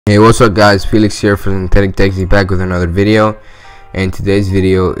Hey, what's up guys, Felix here from Synthetic Taxi, back with another video. And today's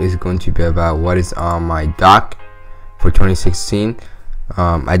video is going to be about what is on my dock for 2016.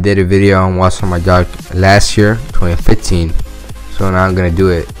 I did a video on what's on my dock last year, 2015, so now I'm gonna do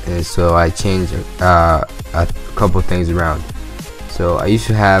it. And so I changed a couple things around. So I used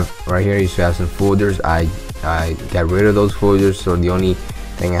to have right here, I used to have some folders. I got rid of those folders, so the only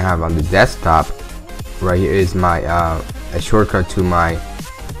thing I have on the desktop right here is my a shortcut to my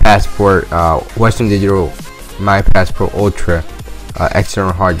Passport Western Digital My Passport Ultra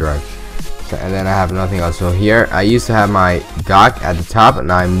external hard drive. So, and then I have nothing else. So here I used to have my dock at the top, and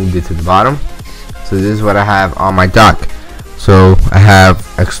now I moved it to the bottom. So this is what I have on my dock. So I have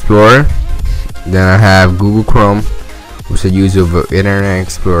Explorer, then I have Google Chrome, which I use over Internet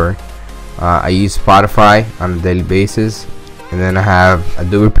Explorer. I use Spotify on a daily basis, and then I have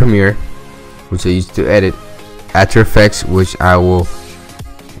Adobe Premiere, which I use to edit, After Effects, which I will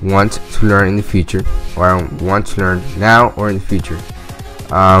want to learn in the future, or I want to learn now or in the future.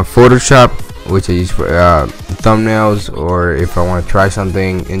 Photoshop, which I use for thumbnails, or if I want to try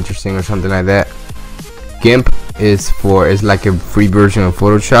something interesting or something like that. GIMP is like a free version of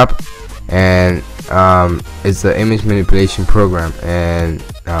Photoshop, and it's an image manipulation program, and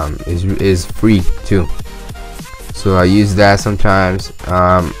is free too. So I use that sometimes.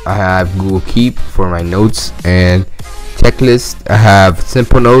 I have Google Keep for my notes and checklist. I have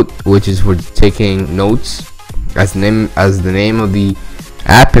Simple Note, which is for taking notes. As the name of the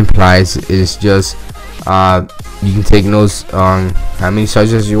app implies, it's just you can take notes on how many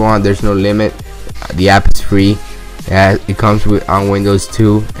subjects you want. There's no limit. The app is free. It comes with on Windows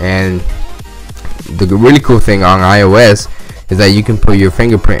 2, and the really cool thing on iOS is that you can put your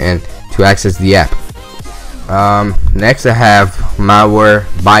fingerprint in to access the app. Next I have Malware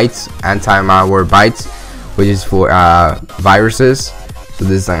Bytes, anti-malware bytes, which is for viruses. So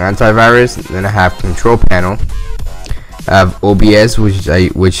this is an antivirus. Then I have Control Panel. I have OBS, which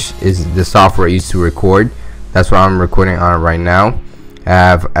is the software I use to record. That's what I'm recording on right now. I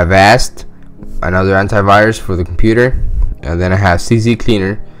have Avast, another antivirus for the computer. And then I have CC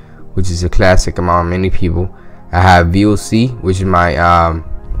Cleaner, which is a classic among many people. I have VOC, which is my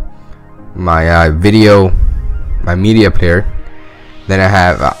media player. Then I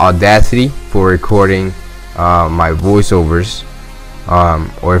have Audacity for recording my voiceovers,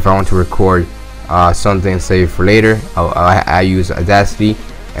 or if I want to record something save for later, I use Audacity.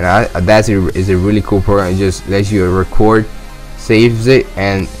 And Audacity is a really cool program. It just lets you record, saves it,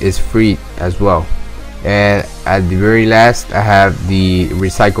 and it's free as well. And at the very last, I have the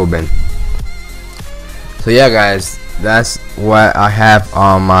recycle bin. So yeah guys, that's what I have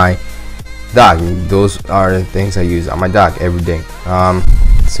on my dock. Those are the things I use on my dock every day.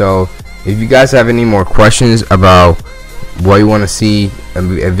 So if you guys have any more questions about what you want to see,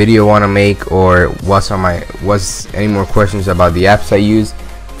 a video want to make, or what's any more questions about the apps I use,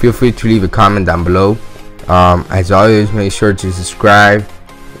 feel free to leave a comment down below. As always, make sure to subscribe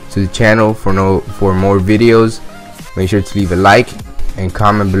to the channel for more videos. Make sure to leave a like and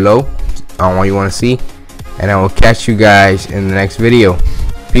comment below on what you want to see, and I will catch you guys in the next video.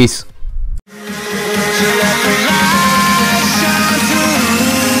 Peace.